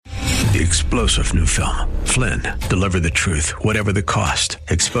The explosive new film, Flynn, deliver the truth, whatever the cost.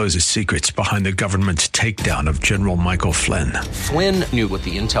 Exposes secrets behind the government's takedown of General Michael Flynn. Flynn knew what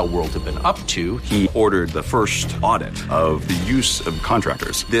the intel world had been up to. He ordered the first audit of the use of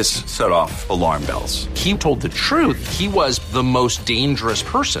contractors. This set off alarm bells. He told the truth. He was the most dangerous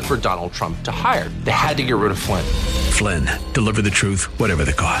person for Donald Trump to hire. They had to get rid of Flynn. Flynn, deliver the truth, whatever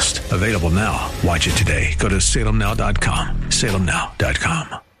the cost. Available now. Watch it today. Go to salemnow.com.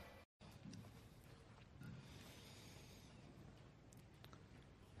 salemnow.com.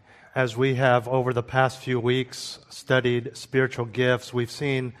 As we have over the past few weeks studied spiritual gifts, we've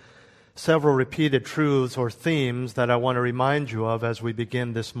seen several repeated truths or themes that I want to remind you of as we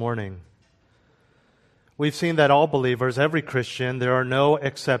begin this morning. We've seen that all believers, every Christian, there are no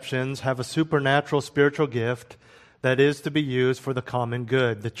exceptions, have a supernatural spiritual gift that is to be used for the common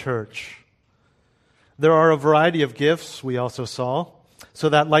good, the church. There are a variety of gifts, we also saw, so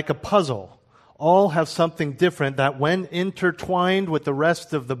that like a puzzle, all have something different that when intertwined with the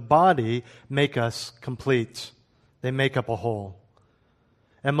rest of the body make us complete. They make up a whole.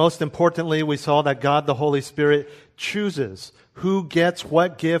 And most importantly, we saw that God the Holy Spirit chooses who gets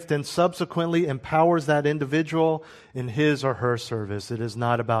what gift and subsequently empowers that individual in his or her service. It is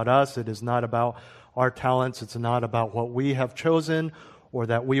not about us. It is not about our talents. It's not about what we have chosen or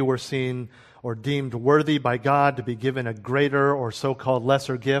that we were seen or deemed worthy by God to be given a greater or so-called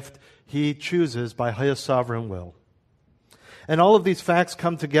lesser gift. He chooses by his sovereign will. And all of these facts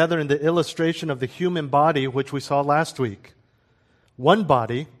come together in the illustration of the human body, which we saw last week. One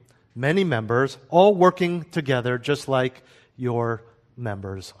body, many members, all working together just like your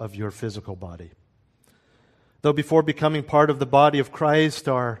members of your physical body. Though before becoming part of the body of Christ,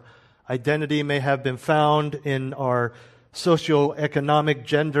 our identity may have been found in our socioeconomic,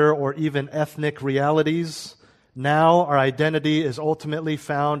 gender, or even ethnic realities, now our identity is ultimately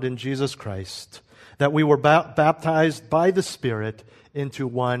found in Jesus Christ, that we were baptized by the Spirit into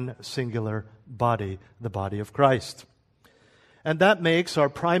one singular body, the body of Christ. And that makes our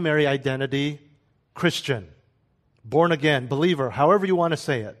primary identity Christian, born again, believer, however you want to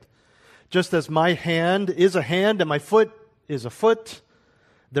say it. Just as my hand is a hand and my foot is a foot,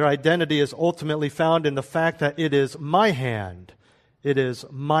 their identity is ultimately found in the fact that it is my hand, it is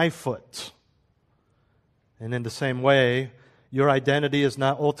my foot. And in the same way, your identity is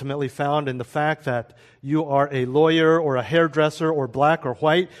not ultimately found in the fact that you are a lawyer or a hairdresser or black or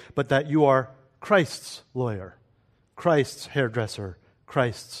white, but that you are Christ's lawyer, Christ's hairdresser,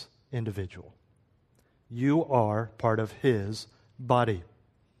 Christ's individual. You are part of his body.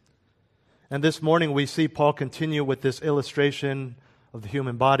 And this morning we see Paul continue with this illustration of the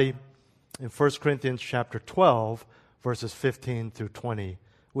human body in 1 Corinthians chapter 12, verses 15 through 20.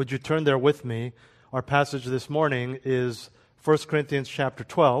 Would you turn there with me? Our passage this morning is 1 Corinthians chapter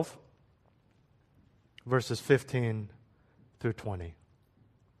 12, verses 15 through 20.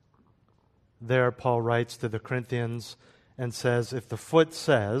 There, Paul writes to the Corinthians and says, if the foot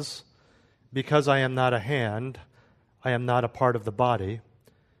says, because I am not a hand, I am not a part of the body,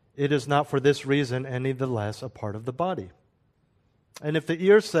 it is not for this reason any the less a part of the body. And if the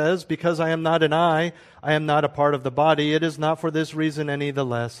ear says, because I am not an eye, I am not a part of the body, it is not for this reason any the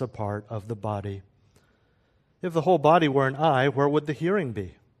less a part of the body. If the whole body were an eye, where would the hearing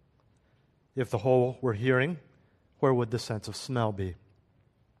be? If the whole were hearing, where would the sense of smell be?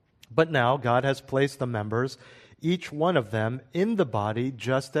 But now God has placed the members, each one of them, in the body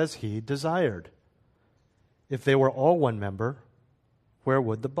just as he desired. If they were all one member, where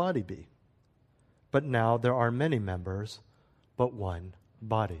would the body be? But now there are many members, but one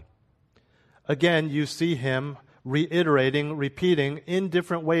body. Again, you see him reiterating, repeating in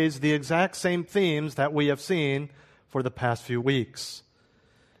different ways the exact same themes that we have seen for the past few weeks.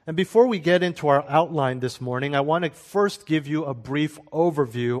 And before we get into our outline this morning, I want to first give you a brief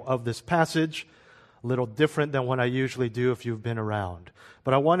overview of this passage, a little different than what I usually do if you've been around.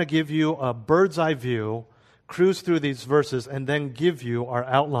 But I want to give you a bird's eye view, cruise through these verses, and then give you our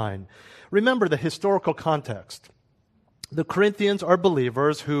outline. Remember the historical context. The Corinthians are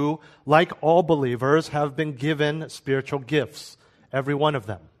believers who, like all believers, have been given spiritual gifts, every one of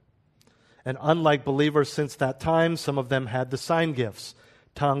them. And unlike believers since that time, some of them had the sign gifts,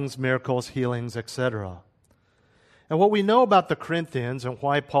 tongues, miracles, healings, etc. And what we know about the Corinthians and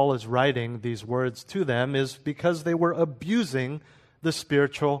why Paul is writing these words to them is because they were abusing the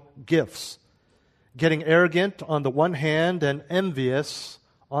spiritual gifts, getting arrogant on the one hand and envious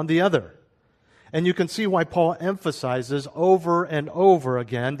on the other. And you can see why Paul emphasizes over and over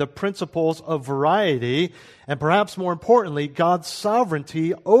again the principles of variety and perhaps more importantly, God's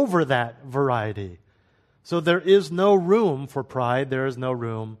sovereignty over that variety. So there is no room for pride. There is no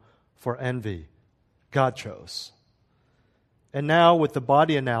room for envy. God chose. And now, with the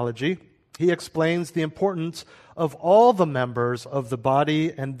body analogy, he explains the importance of all the members of the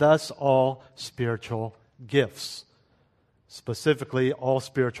body and thus all spiritual gifts. Specifically, all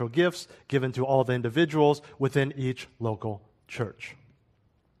spiritual gifts given to all the individuals within each local church.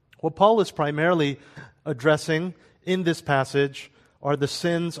 What Paul is primarily addressing in this passage are the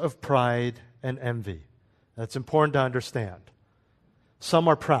sins of pride and envy. That's important to understand. Some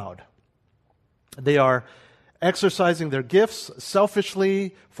are proud. They are exercising their gifts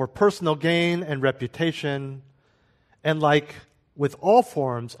selfishly for personal gain and reputation. And like with all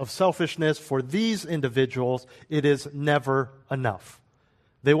forms of selfishness for these individuals, it is never enough.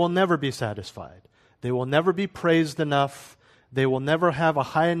 They will never be satisfied. They will never be praised enough. They will never have a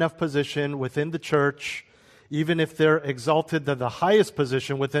high enough position within the church. Even if they're exalted to the highest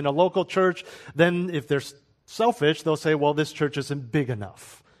position within a local church, then if they're selfish, they'll say, well, this church isn't big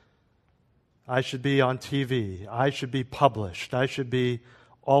enough. I should be on TV. I should be published. I should be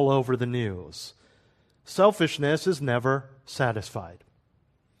all over the news. Selfishness is never satisfied.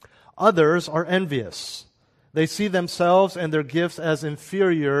 Others are envious. They see themselves and their gifts as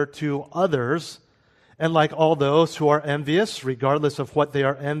inferior to others. And like all those who are envious, regardless of what they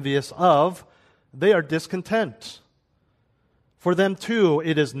are envious of, they are discontent. For them too,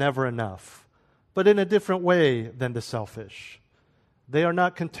 it is never enough, but in a different way than the selfish. They are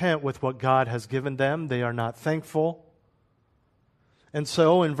not content with what God has given them. They are not thankful. And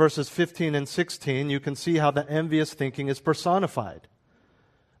so in verses 15 and 16, you can see how the envious thinking is personified.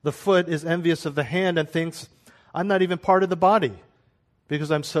 The foot is envious of the hand and thinks, I'm not even part of the body because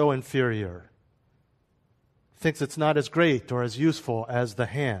I'm so inferior. Thinks it's not as great or as useful as the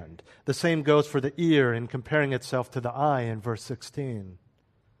hand. The same goes for the ear in comparing itself to the eye in verse 16.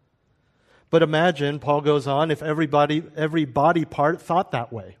 But imagine, Paul goes on, if every body part thought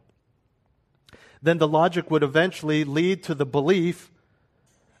that way. Then the logic would eventually lead to the belief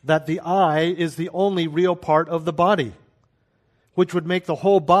that the eye is the only real part of the body, which would make the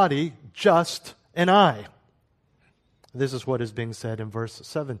whole body just an eye. This is what is being said in verse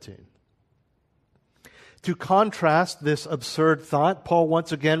 17. To contrast this absurd thought, Paul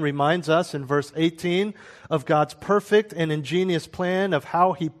once again reminds us in verse 18 of God's perfect and ingenious plan of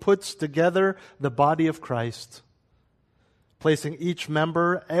how he puts together the body of Christ, placing each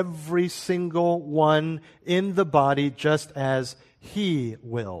member, every single one, in the body just as he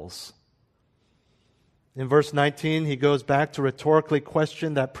wills. In verse 19, he goes back to rhetorically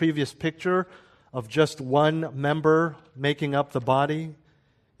question that previous picture of just one member making up the body.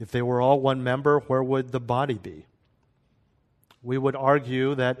 If they were all one member, where would the body be? We would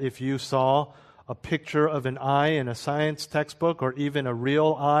argue that if you saw a picture of an eye in a science textbook or even a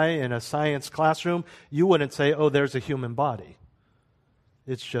real eye in a science classroom, you wouldn't say, oh, there's a human body.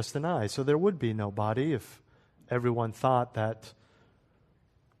 It's just an eye. So there would be no body if everyone thought that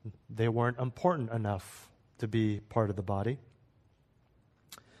they weren't important enough to be part of the body.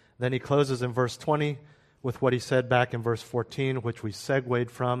 Then he closes in verse 20 with what he said back in verse 14, which we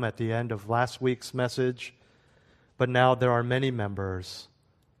segued from at the end of last week's message. But now there are many members,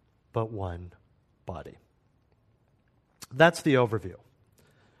 but one body. That's the overview.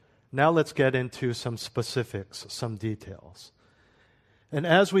 Now let's get into some specifics, some details. And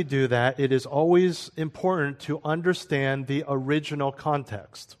as we do that, it is always important to understand the original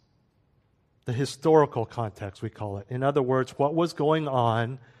context, the historical context, we call it. In other words, what was going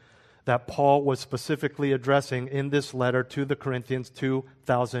on that Paul was specifically addressing in this letter to the Corinthians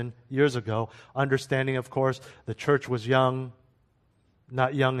 2,000 years ago. Understanding, of course, the church was young,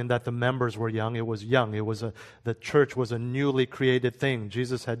 not young in that the members were young. It was young. The church was a newly created thing.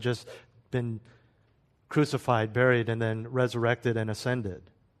 Jesus had just been crucified, buried, and then resurrected and ascended.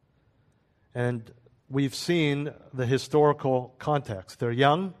 And we've seen the historical context. They're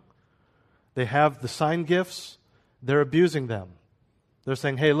young. They have the sign gifts. They're abusing them. They're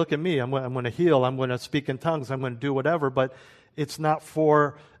saying, hey, look at me. I'm going to heal. I'm going to speak in tongues. I'm going to do whatever. But it's not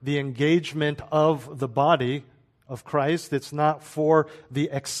for the engagement of the body of Christ. It's not for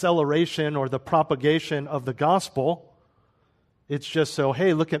the acceleration or the propagation of the gospel. It's just so,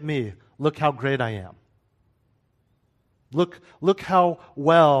 hey, look at me. Look how great I am. Look how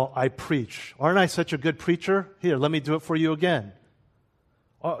well I preach. Aren't I such a good preacher? Here, let me do it for you again.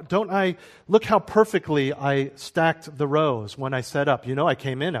 Look how perfectly I stacked the rows when I set up. I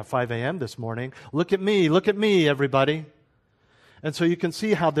came in at 5 a.m. this morning. Look at me, everybody. And so you can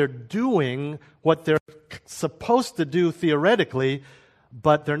see how they're doing what they're supposed to do theoretically,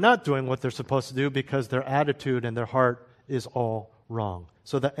 but they're not doing what they're supposed to do because their attitude and their heart is all wrong.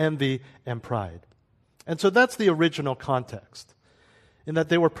 So the envy and pride. And so that's the original context. in that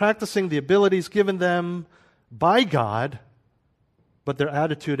they were practicing the abilities given them by God, but their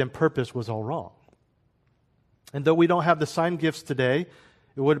attitude and purpose was all wrong. And though we don't have the sign gifts today,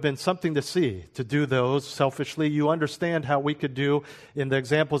 it would have been something to see, to do those selfishly. You understand how we could do, in the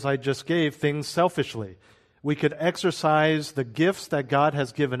examples I just gave, things selfishly. We could exercise the gifts that God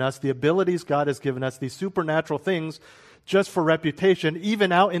has given us, the abilities God has given us, these supernatural things, just for reputation,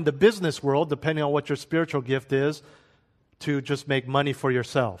 even out in the business world, depending on what your spiritual gift is, to just make money for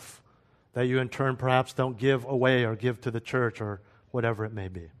yourself, that you in turn perhaps don't give away or give to the church or whatever it may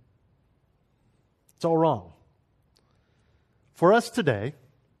be. It's all wrong. For us today,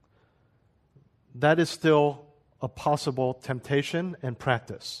 that is still a possible temptation and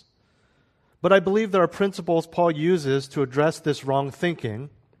practice. But I believe there are principles Paul uses to address this wrong thinking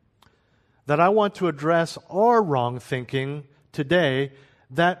that I want to address our wrong thinking today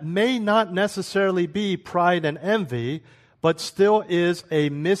that may not necessarily be pride and envy, but still is a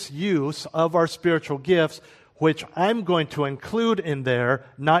misuse of our spiritual gifts, which I'm going to include in there,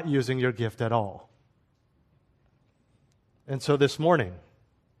 not using your gift at all. And so this morning,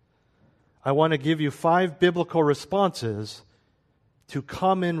 I want to give you 5 biblical responses to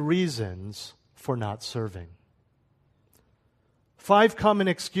common reasons for not serving. 5 common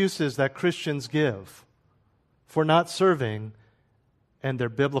excuses that Christians give for not serving and their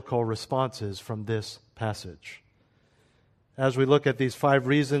biblical responses from this passage. As we look at these 5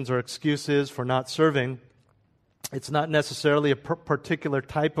 reasons or excuses for not serving, it's not necessarily a particular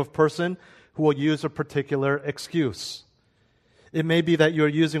type of person who will use a particular excuse. It may be that you're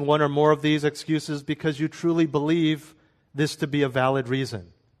using one or more of these excuses because you truly believe this to be a valid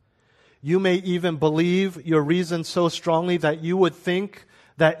reason. You may even believe your reason so strongly that you would think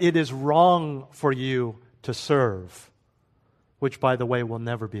that it is wrong for you to serve, which, by the way, will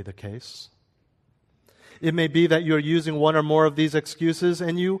never be the case. It may be that you're using one or more of these excuses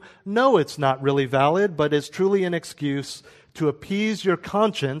and you know it's not really valid, but is truly an excuse to appease your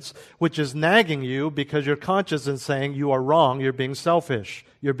conscience, which is nagging you because your conscience is saying you are wrong, you're being selfish,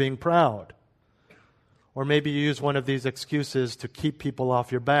 you're being proud. Or maybe you use one of these excuses to keep people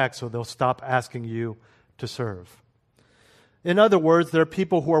off your back so they'll stop asking you to serve. In other words, there are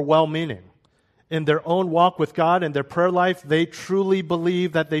people who are well-meaning. In their own walk with God and their prayer life, they truly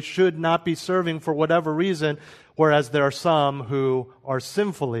believe that they should not be serving for whatever reason, whereas there are some who are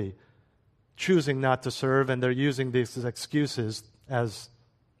sinfully choosing not to serve, and they're using these excuses as,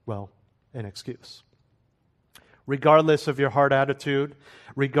 well, an excuse. Regardless of your heart attitude,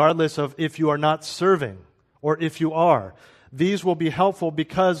 regardless of if you are not serving or if you are, these will be helpful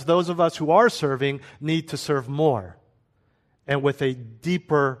because those of us who are serving need to serve more. And with a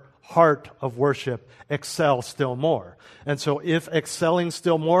deeper heart of worship, excel still more. And so if excelling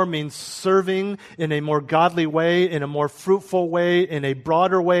still more means serving in a more godly way, in a more fruitful way, in a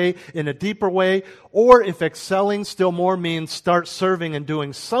broader way, in a deeper way, or if excelling still more means start serving and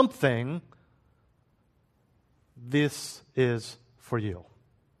doing something, this is for you.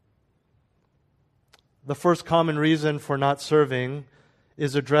 The first common reason for not serving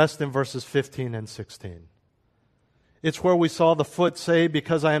is addressed in verses 15 and 16. It's where we saw the foot say,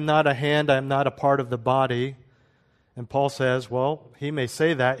 because I am not a hand, I am not a part of the body. And Paul says, well, he may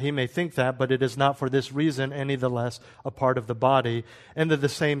say that, he may think that, but it is not for this reason any the less a part of the body. And that the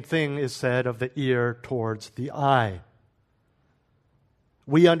same thing is said of the ear towards the eye.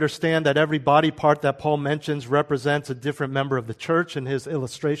 We understand that every body part that Paul mentions represents a different member of the church in his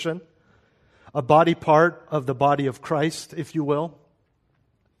illustration. A body part of the body of Christ, if you will.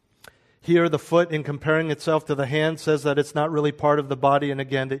 Here, the foot, in comparing itself to the hand, says that it's not really part of the body, and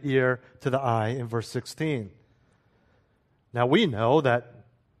again, the ear to the eye in verse 16. Now, we know that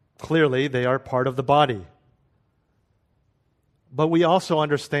clearly they are part of the body. But we also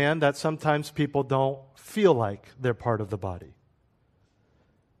understand that sometimes people don't feel like they're part of the body.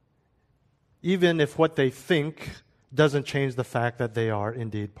 Even if what they think doesn't change the fact that they are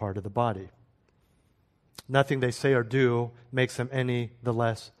indeed part of the body. Nothing they say or do makes them any the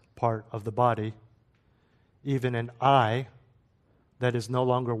less part of the body. Even an eye that is no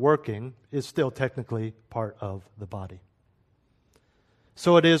longer working is still technically part of the body.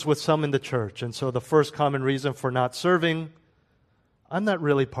 So it is with some in the church. And so the first common reason for not serving, I'm not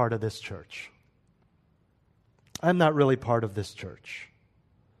really part of this church. I'm not really part of this church.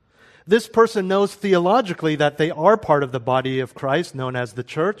 This person knows theologically that they are part of the body of Christ, known as the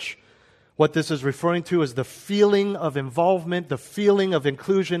church. What this is referring to is the feeling of involvement, the feeling of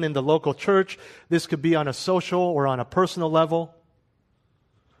inclusion in the local church. This could be on a social or on a personal level.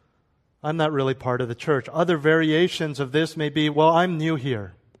 I'm not really part of the church. Other variations of this may be, well, I'm new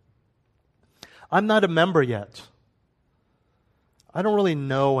here. I'm not a member yet. I don't really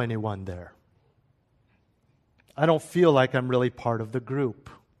know anyone there. I don't feel like I'm really part of the group.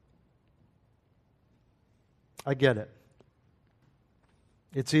 I get it.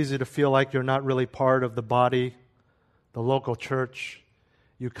 It's easy to feel like you're not really part of the body, the local church.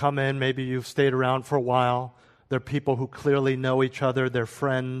 You come in, maybe you've stayed around for a while. There are people who clearly know each other, they're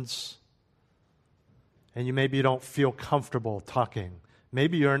friends. And maybe you don't feel comfortable talking.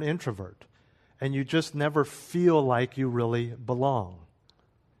 Maybe you're an introvert, and you just never feel like you really belong.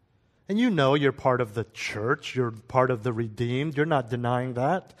 And you know you're part of the church, you're part of the redeemed, you're not denying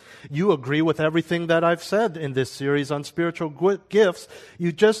that. You agree with everything that I've said in this series on spiritual gifts.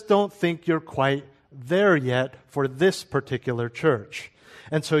 You just don't think you're quite there yet for this particular church.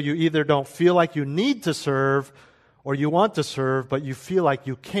 And so you either don't feel like you need to serve, or you want to serve, but you feel like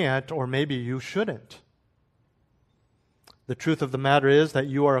you can't, or maybe you shouldn't. The truth of the matter is that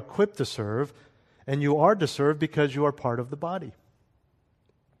you are equipped to serve, and you are to serve because you are part of the body.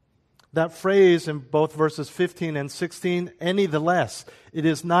 That phrase in both verses 15 and 16, any the less, it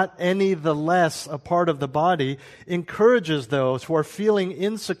is not any the less a part of the body, encourages those who are feeling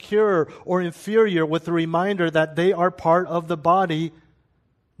insecure or inferior with the reminder that they are part of the body,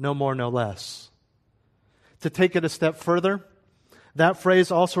 no more, no less. To take it a step further, that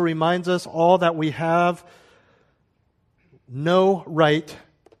phrase also reminds us all that we have no right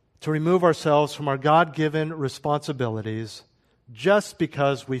to remove ourselves from our God-given responsibilities just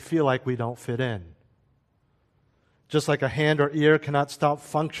because we feel like we don't fit in. Just like a hand or ear cannot stop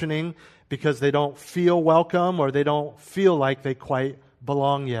functioning because they don't feel welcome or they don't feel like they quite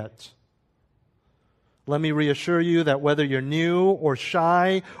belong yet. Let me reassure you that whether you're new or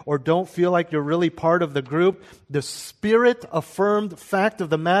shy or don't feel like you're really part of the group, the Spirit-affirmed fact of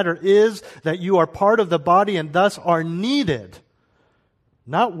the matter is that you are part of the body and thus are needed,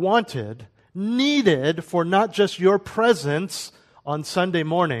 not wanted, needed for not just your presence on Sunday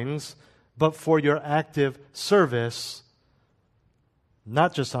mornings, but for your active service,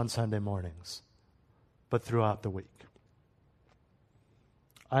 not just on Sunday mornings, but throughout the week.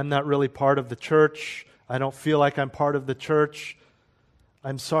 I'm not really part of the church. I don't feel like I'm part of the church.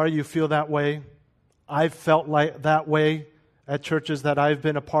 I'm sorry you feel that way. I've felt like that way at churches that I've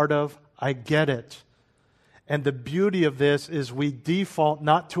been a part of. I get it. And the beauty of this is we default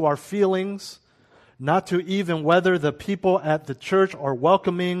not to our feelings, not to even whether the people at the church are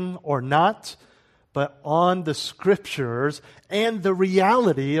welcoming or not, but on the Scriptures and the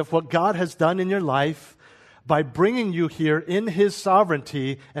reality of what God has done in your life by bringing you here in His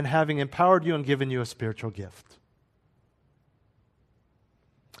sovereignty and having empowered you and given you a spiritual gift.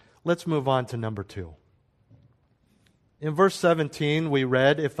 Let's move on to number 2. In verse 17, we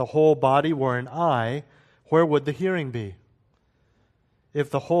read, if the whole body were an eye, where would the hearing be? If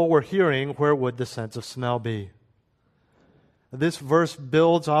the whole were hearing, where would the sense of smell be? This verse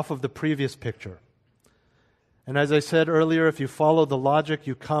builds off of the previous picture. And as I said earlier, if you follow the logic,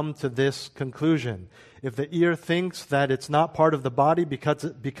 you come to this conclusion. If the ear thinks that it's not part of the body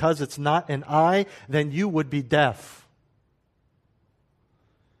because it's not an eye, then you would be deaf.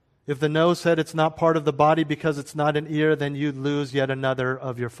 If the nose said it's not part of the body because it's not an ear, then you'd lose yet another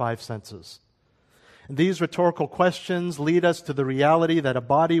of your 5 senses. And these rhetorical questions lead us to the reality that a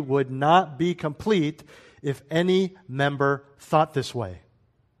body would not be complete if any member thought this way.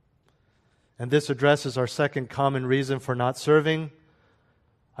 And this addresses our second common reason for not serving.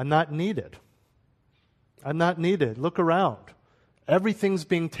 I'm not needed. I'm not needed. Look around. Everything's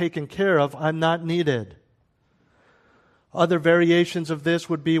being taken care of. I'm not needed. Other variations of this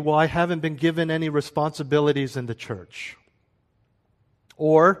would be, well, I haven't been given any responsibilities in the church.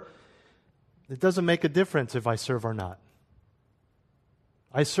 Or, it doesn't make a difference if I serve or not.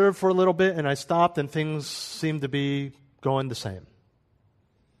 I served for a little bit and I stopped and things seem to be going the same.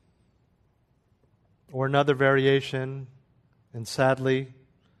 Or another variation, and sadly,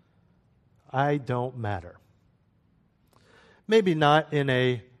 I don't matter. Maybe not in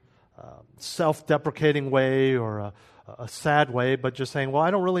a self-deprecating way or a sad way, but just saying, well,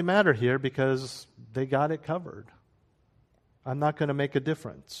 I don't really matter here because they got it covered. I'm not going to make a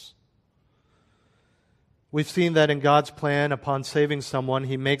difference. We've seen that in God's plan, upon saving someone,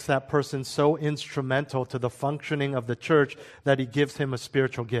 He makes that person so instrumental to the functioning of the church that He gives him a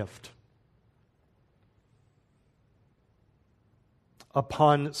spiritual gift.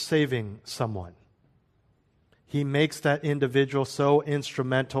 Upon saving someone, He makes that individual so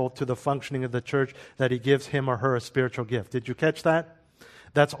instrumental to the functioning of the church that He gives him or her a spiritual gift. Did you catch that?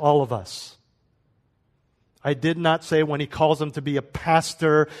 That's all of us. I did not say when He calls him to be a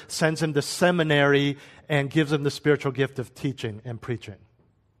pastor, sends him to seminary, and gives him the spiritual gift of teaching and preaching.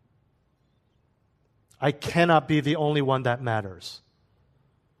 I cannot be the only one that matters.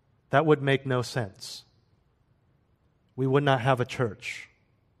 That would make no sense. We would not have a church.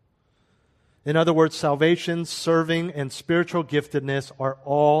 In other words, salvation, serving, and spiritual giftedness are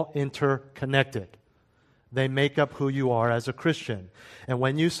all interconnected. They make up who you are as a Christian. And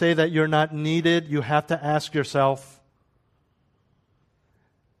when you say that you're not needed, you have to ask yourself,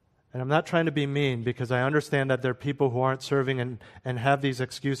 and I'm not trying to be mean because I understand that there are people who aren't serving and have these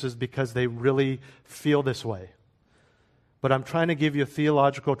excuses because they really feel this way. But I'm trying to give you a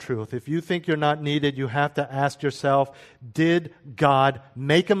theological truth. If you think you're not needed, you have to ask yourself, did God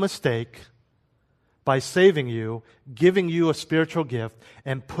make a mistake by saving you, giving you a spiritual gift,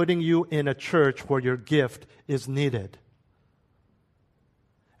 and putting you in a church where your gift is needed?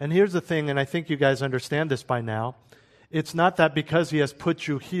 And here's the thing, and I think you guys understand this by now. It's not that because He has put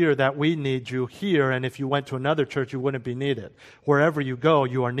you here that we need you here, and if you went to another church, you wouldn't be needed. Wherever you go,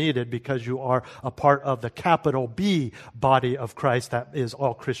 you are needed because you are a part of the capital B body of Christ that is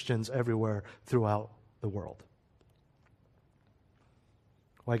all Christians everywhere throughout the world.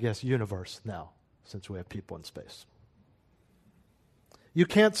 Well, I guess universe now, since we have people in space. You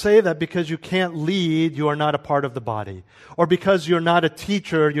can't say that because you can't lead, you are not a part of the body. Or because you're not a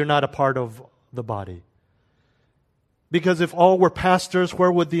teacher, you're not a part of the body. Because if all were pastors,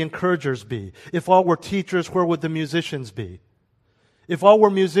 where would the encouragers be? If all were teachers, where would the musicians be? If all were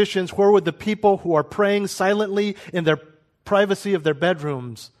musicians, where would the people who are praying silently in their privacy of their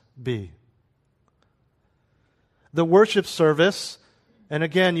bedrooms be? The worship service, and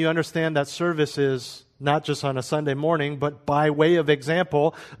again, you understand that service is not just on a Sunday morning, but by way of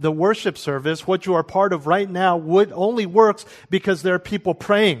example, the worship service, what you are part of right now, only works because there are people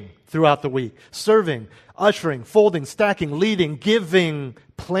praying throughout the week, serving, ushering, folding, stacking, leading, giving,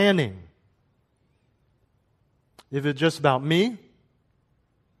 planning. If it's just about me,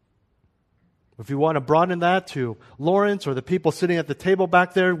 if you want to broaden that to Lawrence or the people sitting at the table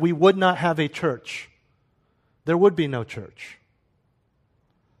back there, we would not have a church. There would be no church.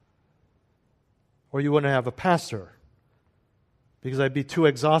 Or you wouldn't have a pastor, because I'd be too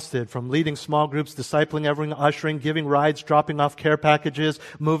exhausted from leading small groups, discipling everyone, ushering, giving rides, dropping off care packages,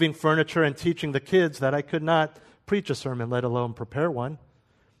 moving furniture, and teaching the kids that I could not preach a sermon, let alone prepare one.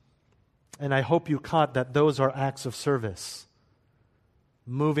 And I hope you caught that those are acts of service.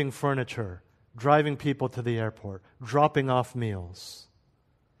 Moving furniture, driving people to the airport, dropping off meals.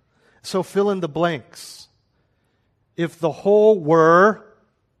 So fill in the blanks. If the whole were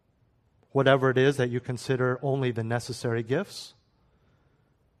whatever it is that you consider only the necessary gifts,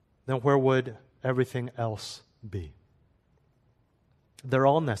 then where would everything else be? They're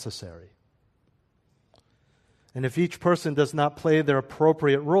all necessary. And if each person does not play their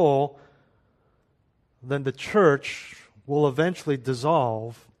appropriate role, then the church will eventually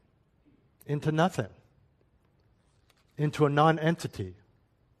dissolve into nothing, into a non-entity.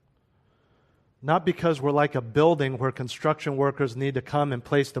 Not because we're like a building where construction workers need to come and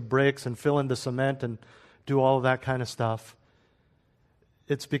place the bricks and fill in the cement and do all of that kind of stuff.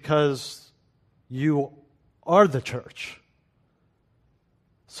 It's because you are the church.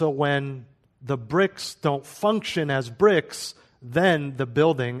 So when the bricks don't function as bricks, then the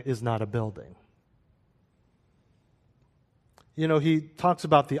building is not a building. You know, he talks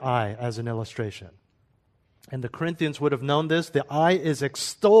about the eye as an illustration. And the Corinthians would have known this. The eye is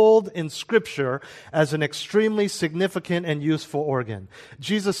extolled in Scripture as an extremely significant and useful organ.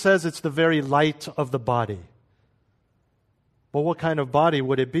 Jesus says it's the very light of the body. But what kind of body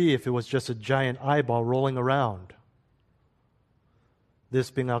would it be if it was just a giant eyeball rolling around?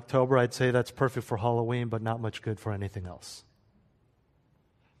 This being October, I'd say that's perfect for Halloween, but not much good for anything else.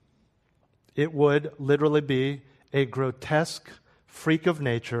 It would literally be a grotesque freak of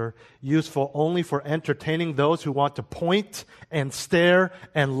nature, useful only for entertaining those who want to point and stare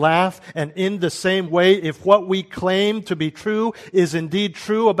and laugh. And in the same way, if what we claim to be true is indeed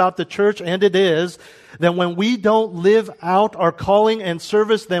true about the church, and it is, then when we don't live out our calling and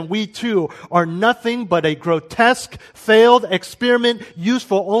service, then we too are nothing but a grotesque, failed experiment,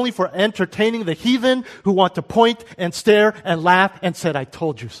 useful only for entertaining the heathen who want to point and stare and laugh and said, "I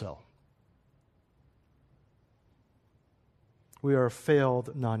told you so." We are a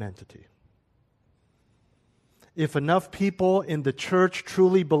failed nonentity. If enough people in the church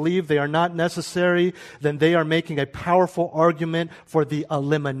truly believe they are not necessary, then they are making a powerful argument for the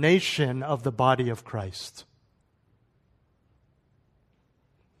elimination of the body of Christ.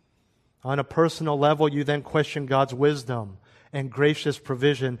 On a personal level, you then question God's wisdom and gracious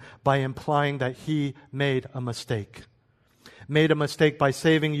provision by implying that He made a mistake. Made a mistake by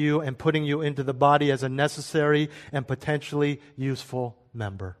saving you and putting you into the body as a necessary and potentially useful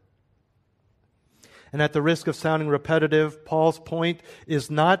member. And at the risk of sounding repetitive, Paul's point is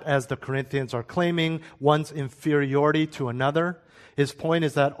not, as the Corinthians are claiming, one's inferiority to another. His point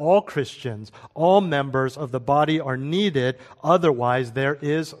is that all Christians, all members of the body are needed, otherwise there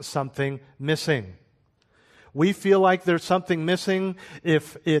is something missing. We feel like there's something missing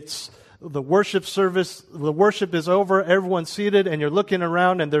if it's the worship service, the worship is over, everyone's seated, and you're looking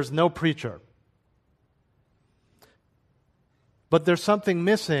around and there's no preacher. But there's something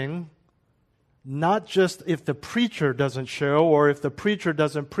missing, not just if the preacher doesn't show or if the preacher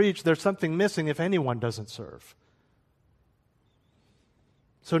doesn't preach, there's something missing if anyone doesn't serve.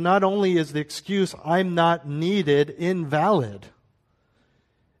 So not only is the excuse, I'm not needed, invalid,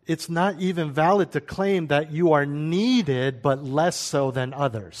 it's not even valid to claim that you are needed, but less so than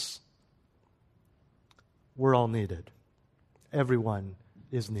others. We're all needed. Everyone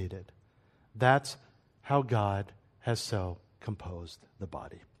is needed. That's how God has so composed the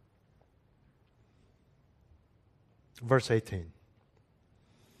body. Verse 18.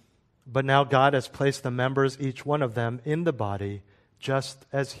 But now God has placed the members, each one of them, in the body just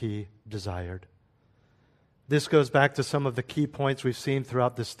as He desired. This goes back to some of the key points we've seen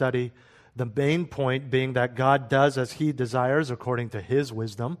throughout this study. The main point being that God does as He desires according to His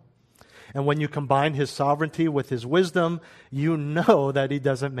wisdom. And when you combine His sovereignty with His wisdom, you know that He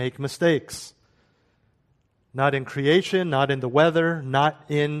doesn't make mistakes. Not in creation, not in the weather, not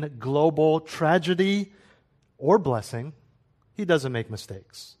in global tragedy or blessing. He doesn't make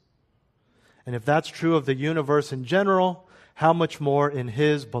mistakes. And if that's true of the universe in general, how much more in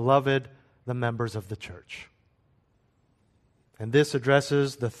His beloved, the members of the church? And this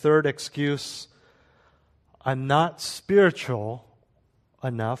addresses the third excuse, I'm not spiritual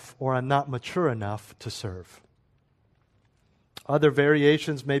enough or I'm not mature enough to serve. Other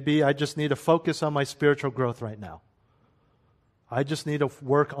variations may be, I just need to focus on my spiritual growth right now. I just need to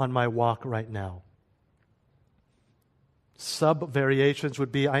work on my walk right now. Sub-variations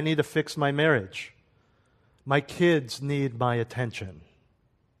would be, I need to fix my marriage. My kids need my attention.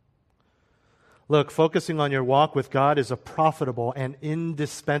 Look, focusing on your walk with God is a profitable and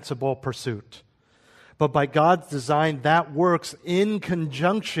indispensable pursuit. But by God's design, that works in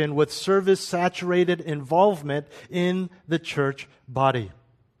conjunction with service-saturated involvement in the church body.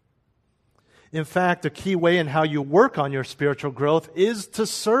 In fact, a key way in how you work on your spiritual growth is to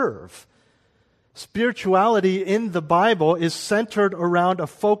serve. Spirituality in the Bible is centered around a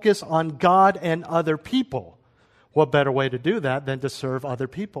focus on God and other people. What better way to do that than to serve other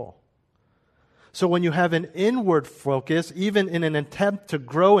people? So when you have an inward focus, even in an attempt to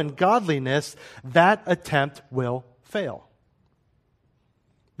grow in godliness, that attempt will fail.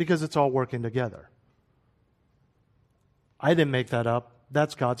 Because it's all working together. I didn't make that up.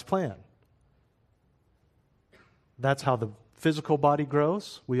 That's God's plan. That's how the physical body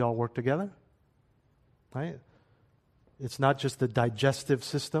grows. We all work together. Right? It's not just the digestive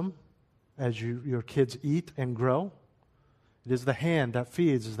system as your kids eat and grow. It is the hand that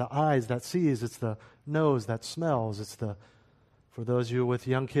feeds, it's the eyes that sees, it's the nose that smells, it's for those of you with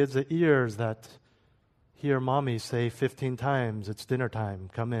young kids, the ears that hear mommy say 15 times, it's dinner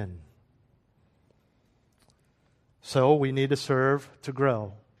time, come in. So we need to serve to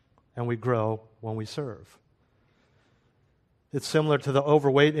grow, and we grow when we serve. It's similar to the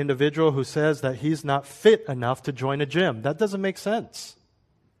overweight individual who says that he's not fit enough to join a gym. That doesn't make sense.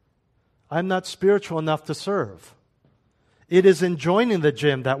 I'm not spiritual enough to serve. It is in joining the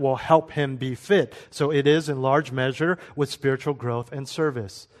gym that will help him be fit. So it is in large measure with spiritual growth and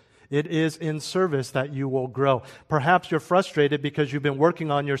service. It is in service that you will grow. Perhaps you're frustrated because you've been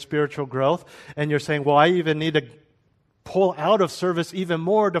working on your spiritual growth and you're saying, well, I even need to pull out of service even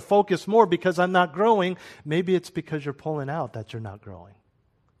more to focus more because I'm not growing. Maybe it's because you're pulling out that you're not growing.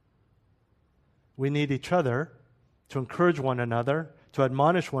 We need each other to encourage one another, to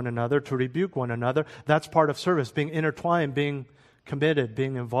admonish one another, to rebuke one another. That's part of service, being intertwined, being committed,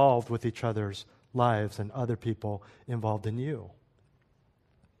 being involved with each other's lives and other people involved in you.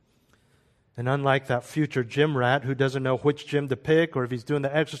 And unlike that future gym rat who doesn't know which gym to pick or if he's doing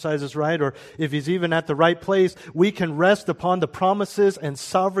the exercises right or if he's even at the right place, we can rest upon the promises and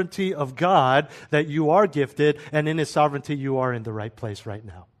sovereignty of God that you are gifted, and in His sovereignty you are in the right place right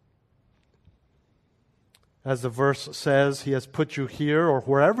now. As the verse says, He has put you here or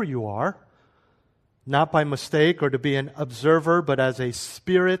wherever you are, not by mistake or to be an observer, but as a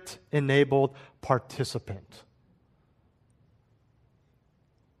Spirit-enabled participant.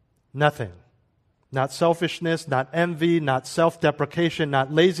 Nothing. Not selfishness, not envy, not self-deprecation,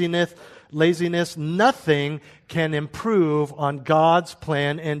 not laziness. Nothing can improve on God's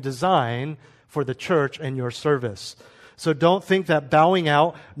plan and design for the church and your service. So don't think that bowing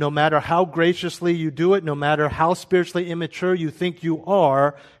out, no matter how graciously you do it, no matter how spiritually immature you think you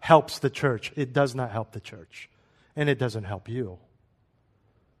are, helps the church. It does not help the church. And it doesn't help you.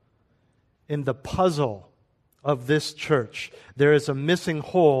 In the puzzle of this church, there is a missing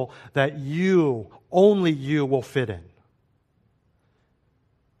hole that only you will fit in.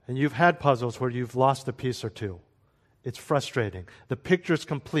 And you've had puzzles where you've lost a piece or two. It's frustrating. The picture's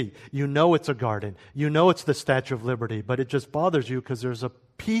complete. You know it's a garden. You know it's the Statue of Liberty, but it just bothers you because there's a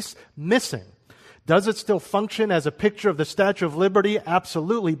piece missing. Does it still function as a picture of the Statue of Liberty?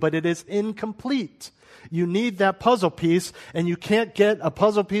 Absolutely, but it is incomplete. You need that puzzle piece, and you can't get a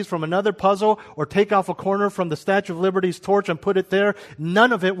puzzle piece from another puzzle or take off a corner from the Statue of Liberty's torch and put it there.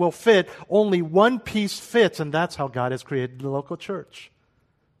 None of it will fit. Only one piece fits, and that's how God has created the local church.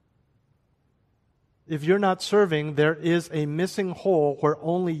 If you're not serving, there is a missing hole where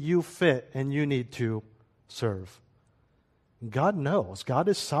only you fit, and you need to serve. God knows. God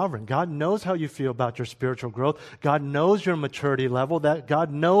is sovereign. God knows how you feel about your spiritual growth. God knows your maturity level. That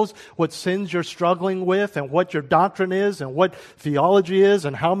God knows what sins you're struggling with and what your doctrine is and what theology is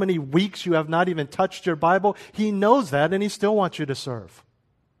and how many weeks you have not even touched your Bible. He knows that, and He still wants you to serve.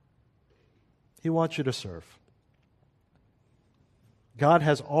 He wants you to serve. God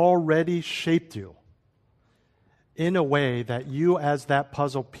has already shaped you in a way that you as that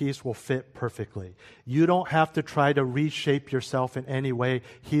puzzle piece will fit perfectly. You don't have to try to reshape yourself in any way.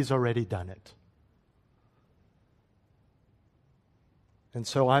 He's already done it. And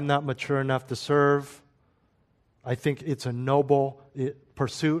so I'm not mature enough to serve. I think it's a noble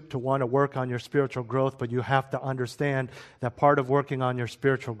pursuit to want to work on your spiritual growth, but you have to understand that part of working on your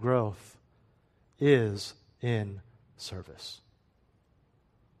spiritual growth is in service.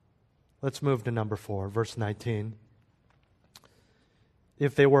 Let's move to number 4, verse 19.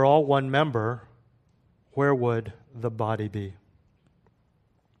 If they were all one member, where would the body be?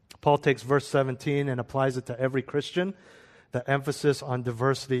 Paul takes verse 17 and applies it to every Christian. The emphasis on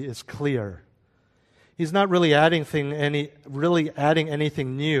diversity is clear. He's not really adding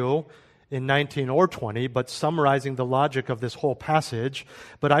anything new in 19 or 20, but summarizing the logic of this whole passage.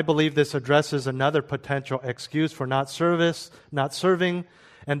 But I believe this addresses another potential excuse for not serving,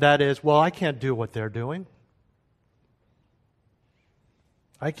 and that is, well, I can't do what they're doing.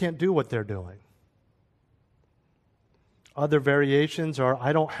 I can't do what they're doing. Other variations are,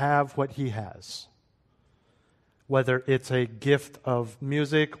 I don't have what he has. Whether it's a gift of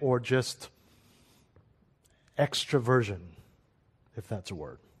music or just extroversion, if that's a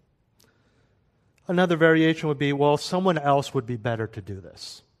word. Another variation would be, well, someone else would be better to do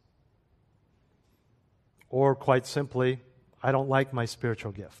this. Or quite simply, I don't like my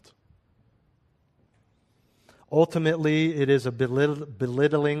spiritual gift. Ultimately, it is a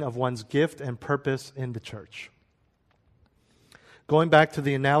belittling of one's gift and purpose in the church. Going back to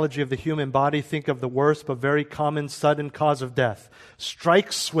the analogy of the human body, think of the worst but very common sudden cause of death.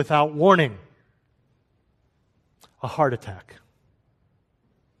 Strikes without warning. A heart attack.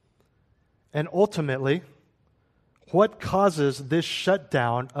 And ultimately, what causes this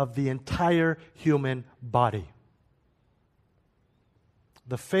shutdown of the entire human body?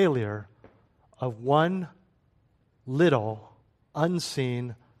 The failure of one little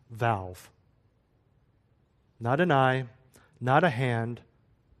unseen valve. Not an eye, not a hand,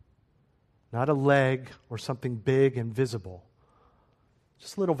 not a leg or something big and visible.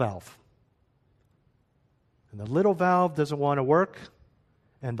 Just a little valve. And the little valve doesn't want to work,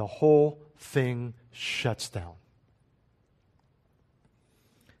 and the whole thing shuts down.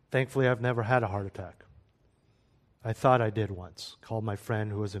 Thankfully, I've never had a heart attack. I thought I did once. Called my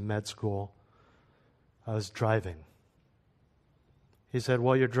friend who was in med school. I was driving. He said,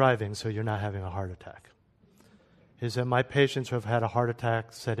 well, you're driving, so you're not having a heart attack. He said, my patients who have had a heart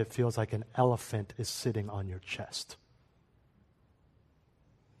attack said it feels like an elephant is sitting on your chest.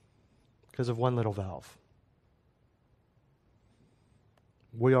 Because of one little valve.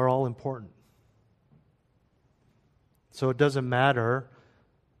 We are all important. So it doesn't matter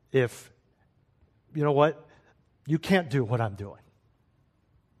if, you know what, you can't do what I'm doing.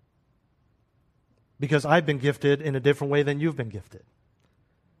 Because I've been gifted in a different way than you've been gifted.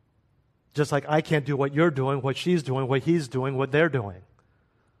 Just like I can't do what you're doing, what she's doing, what he's doing, what they're doing.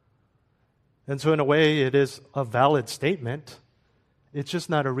 And so in a way, it is a valid statement. It's just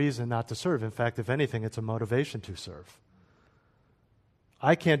not a reason not to serve. In fact, if anything, it's a motivation to serve.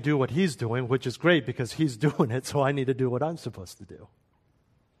 I can't do what he's doing, which is great because he's doing it, so I need to do what I'm supposed to do.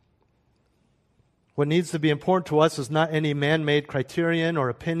 What needs to be important to us is not any man-made criterion or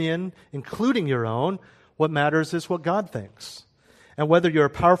opinion, including your own. What matters is what God thinks. And whether you're a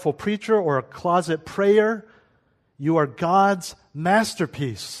powerful preacher or a closet prayer, You are God's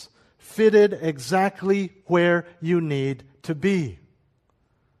masterpiece, fitted exactly where you need to be.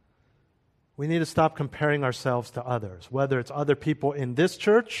 We need to stop comparing ourselves to others, whether it's other people in this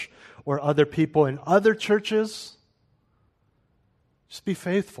church or other people in other churches. Just be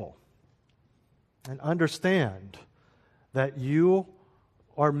faithful and understand that you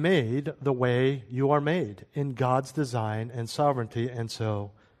are made the way you are made in God's design and sovereignty, and so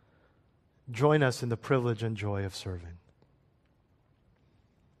join us in the privilege and joy of serving.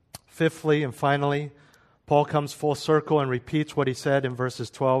 Fifthly and finally, Paul comes full circle and repeats what he said in verses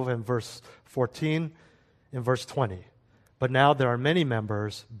 12 and verse 14 in verse 20. But now there are many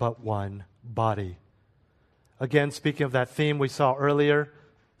members, but one body. Again, speaking of that theme we saw earlier,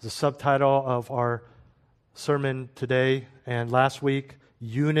 the subtitle of our sermon today and last week,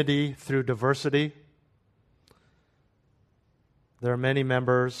 Unity Through Diversity. There are many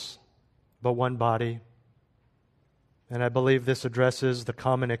members, but one body. And I believe this addresses the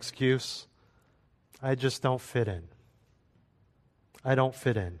common excuse, I just don't fit in. I don't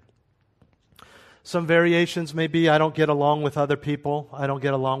fit in. Some variations may be, I don't get along with other people. I don't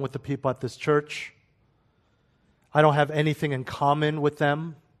get along with the people at this church. I don't have anything in common with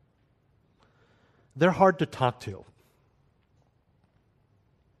them. They're hard to talk to.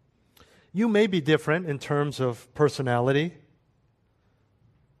 You may be different in terms of personality,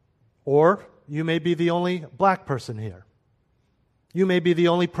 or you may be the only black person here. You may be the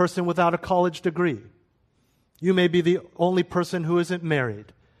only person without a college degree. You may be the only person who isn't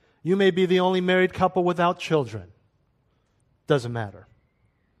married. You may be the only married couple without children. Doesn't matter.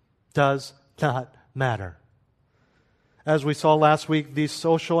 Does not matter. As we saw last week, these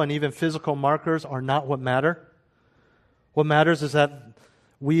social and even physical markers are not what matter. What matters is that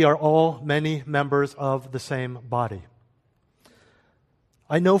we are all many members of the same body.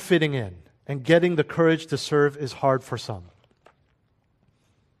 I know fitting in and getting the courage to serve is hard for some.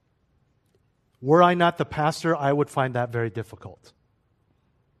 Were I not the pastor, I would find that very difficult.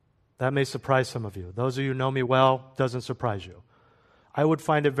 That may surprise some of you. Those of you who know me well, doesn't surprise you. I would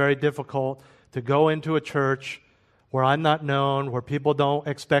find it very difficult to go into a church where I'm not known, where people don't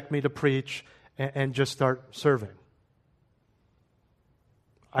expect me to preach, and just start serving.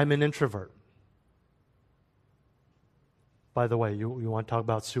 I'm an introvert. By the way, you want to talk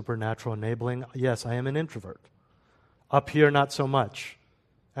about supernatural enabling? Yes, I am an introvert. Up here, not so much.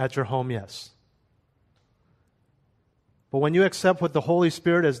 At your home, yes. But when you accept what the Holy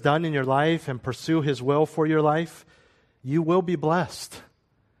Spirit has done in your life and pursue His will for your life, you will be blessed.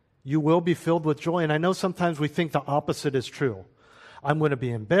 You will be filled with joy. And I know sometimes we think the opposite is true. I'm going to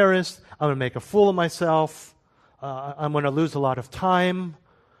be embarrassed. I'm going to make a fool of myself. I'm going to lose a lot of time.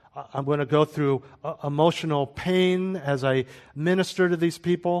 I'm going to go through emotional pain as I minister to these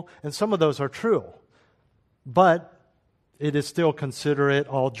people. And some of those are true. But it is still, consider it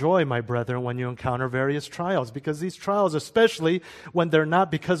all joy, my brethren, when you encounter various trials. Because these trials, especially when they're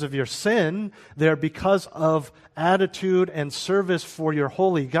not because of your sin, they're because of attitude and service for your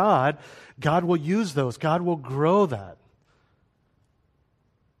holy God, God will use those. God will grow that.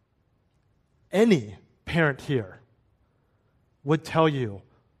 Any parent here would tell you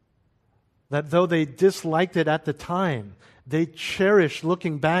that though they disliked it at the time, they cherish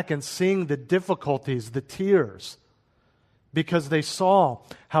looking back and seeing the difficulties, the tears, because they saw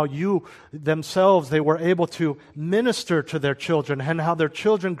how you themselves, they were able to minister to their children and how their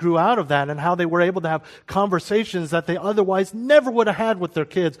children grew out of that and how they were able to have conversations that they otherwise never would have had with their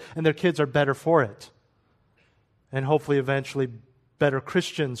kids, and their kids are better for it. And hopefully eventually better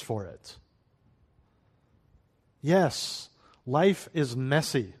Christians for it. Yes, life is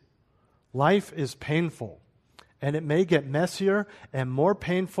messy. Life is painful. And it may get messier and more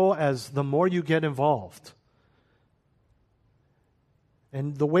painful as the more you get involved.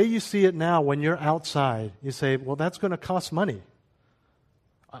 And the way you see it now, when you're outside, you say, well, that's going to cost money.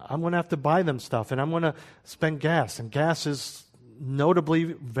 I'm going to have to buy them stuff, and I'm going to spend gas. And gas is notably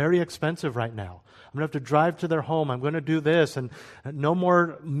very expensive right now. I'm going to have to drive to their home. I'm going to do this, and no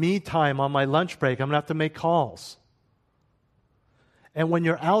more me time on my lunch break. I'm going to have to make calls. And when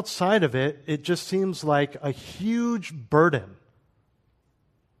you're outside of it, it just seems like a huge burden.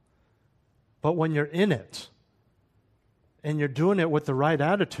 But when you're in it, and you're doing it with the right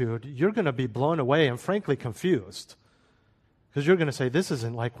attitude, you're going to be blown away and frankly confused. Because you're going to say, this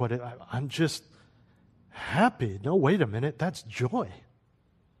isn't like what I'm just happy. No, wait a minute, that's joy.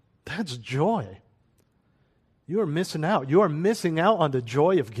 That's joy. You are missing out. You are missing out on the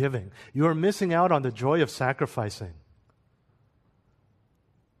joy of giving. You are missing out on the joy of sacrificing.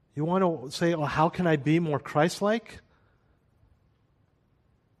 You want to say, oh, how can I be more Christ-like?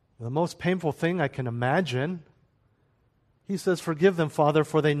 The most painful thing I can imagine He says, forgive them, Father,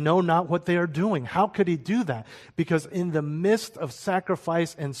 for they know not what they are doing. How could he do that? Because in the midst of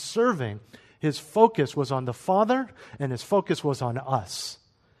sacrifice and serving, his focus was on the Father and his focus was on us.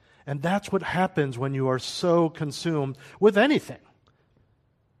 And that's what happens when you are so consumed with anything.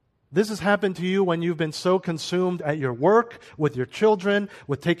 This has happened to you when you've been so consumed at your work, with your children,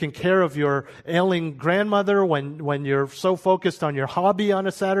 with taking care of your ailing grandmother, when you're so focused on your hobby on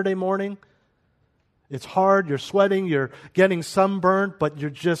a Saturday morning. It's hard, you're sweating, you're getting sunburned, but you're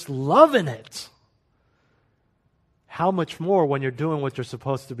just loving it. How much more when you're doing what you're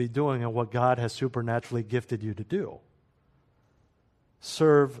supposed to be doing and what God has supernaturally gifted you to do?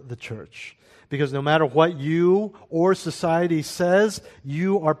 Serve the church. Because no matter what you or society says,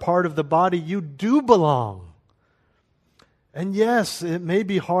 you are part of the body. You do belong. And yes, it may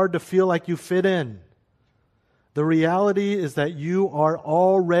be hard to feel like you fit in. The reality is that you are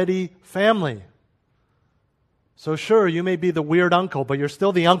already family. So sure, you may be the weird uncle, but you're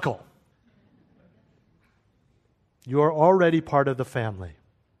still the uncle. You are already part of the family.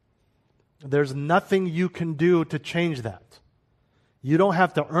 There's nothing you can do to change that. You don't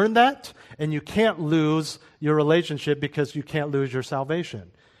have to earn that, and you can't lose your relationship because you can't lose your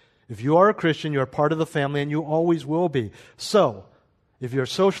salvation. If you are a Christian, you're part of the family, and you always will be. So, if you're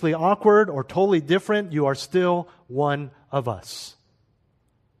socially awkward or totally different, you are still one of us.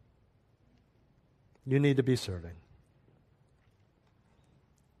 You need to be serving.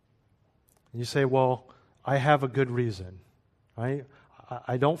 You say, well, I have a good reason, right?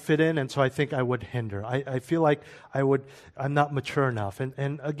 I don't fit in, and so I think I would hinder. I feel like I'm not mature enough.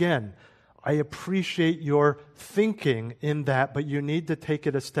 And again, I appreciate your thinking in that, but you need to take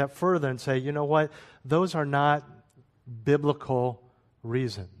it a step further and say, you know what? Those are not biblical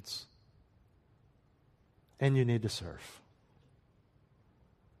reasons. And you need to serve.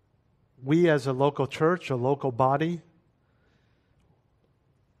 We as a local church, a local body,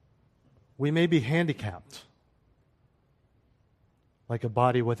 we may be handicapped, like a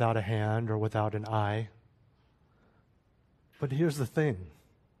body without a hand or without an eye. But here's the thing.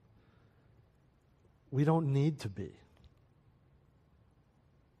 We don't need to be,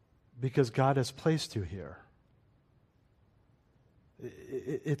 because God has placed you here.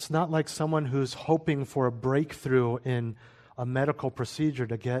 It's not like someone who's hoping for a breakthrough in a medical procedure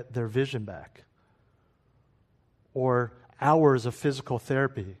to get their vision back, or hours of physical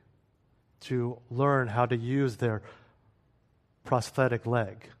therapy to learn how to use their prosthetic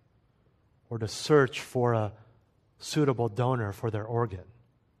leg, or to search for a suitable donor for their organ,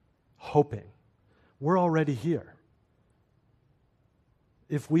 hoping. We're already here.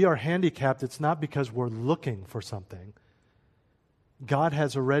 If we are handicapped, it's not because we're looking for something. God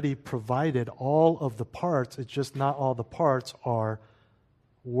has already provided all of the parts. It's just not all the parts are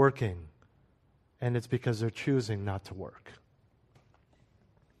working. And it's because they're choosing not to work.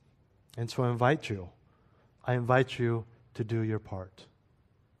 And so I invite you to do your part,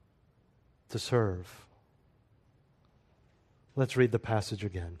 to serve. Let's read the passage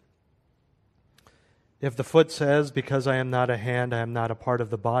again. If the foot says, because I am not a hand, I am not a part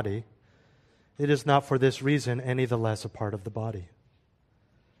of the body, it is not for this reason any the less a part of the body.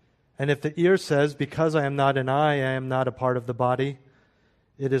 And if the ear says, because I am not an eye, I am not a part of the body,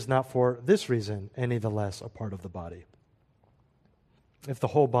 it is not for this reason any the less a part of the body. If the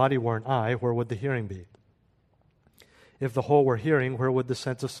whole body were an eye, where would the hearing be? If the whole were hearing, where would the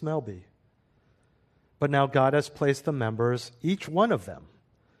sense of smell be? But now God has placed the members, each one of them,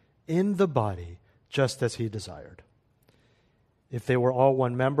 in the body, just as he desired. If they were all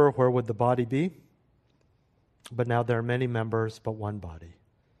one member, where would the body be? But now there are many members, but one body.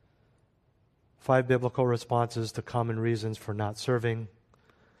 5 biblical responses to common reasons for not serving.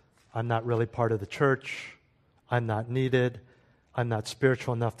 I'm not really part of the church. I'm not needed. I'm not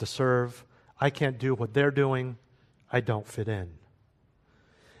spiritual enough to serve. I can't do what they're doing. I don't fit in.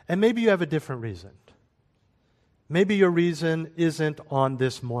 And maybe you have a different reason. Maybe your reason isn't on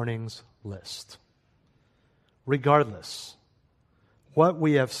this morning's list. Regardless, what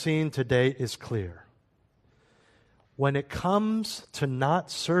we have seen today is clear. When it comes to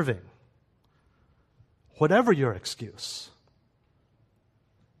not serving, whatever your excuse,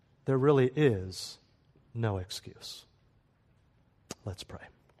 there really is no excuse. Let's pray.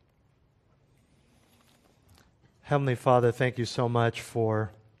 Heavenly Father, thank you so much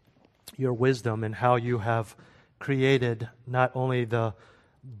for your wisdom and how you have created not only the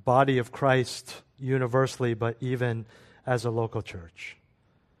body of Christ universally, but even as a local church.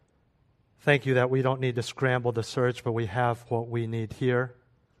 Thank you that we don't need to scramble to search, but we have what we need here.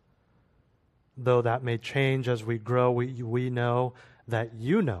 Though that may change as we grow, we know that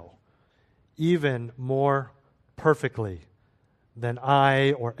you know even more perfectly than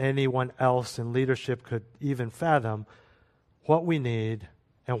I or anyone else in leadership could even fathom what we need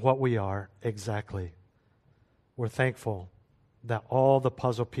and what we are exactly. We're thankful that all the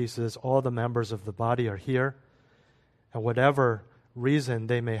puzzle pieces, all the members of the body are here, and whatever reason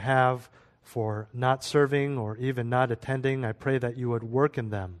they may have for not serving or even not attending, I pray that you would work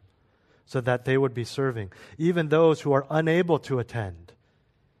in them so that they would be serving. Even those who are unable to attend,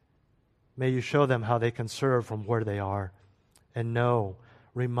 may you show them how they can serve from where they are, and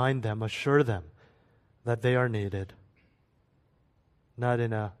remind them, assure them that they are needed, not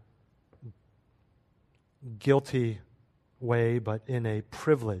in a guilty way, but in a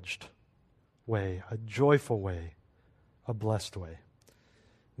privileged way, a joyful way, a blessed way.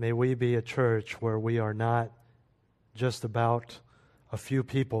 May we be a church where we are not just about a few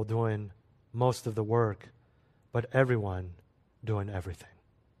people doing most of the work, but everyone doing everything.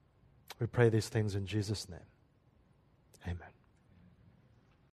 We pray these things in Jesus' name. Amen.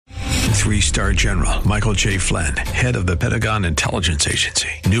 3-star General Michael J. Flynn, head of the Pentagon Intelligence Agency,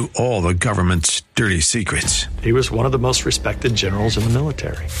 knew all the government's dirty secrets. He was one of the most respected generals in the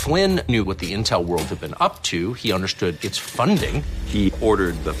military. Flynn knew what the intel world had been up to. He understood its funding. He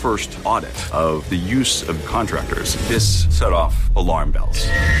ordered the first audit of the use of contractors. This set off alarm bells.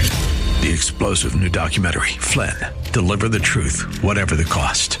 The explosive new documentary, Flynn, Deliver the Truth, Whatever the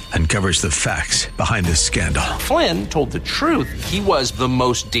Cost, uncovers the facts behind this scandal. Flynn told the truth. He was the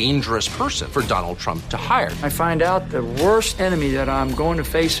most dangerous person for Donald Trump to hire. I find out the worst enemy that I'm going to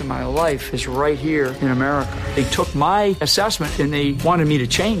face in my life is right here in America. They took my assessment and they wanted me to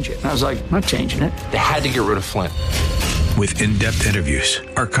change it. And I was like, I'm not changing it. They had to get rid of Flynn. With in-depth interviews,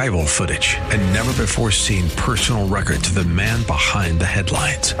 archival footage, and never-before-seen personal records of the man behind the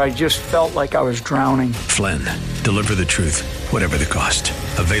headlines. I just felt like I was drowning. Flynn, Deliver the Truth, Whatever the Cost.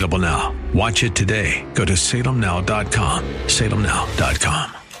 Available now. Watch it today. Go to salemnow.com.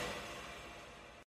 salemnow.com.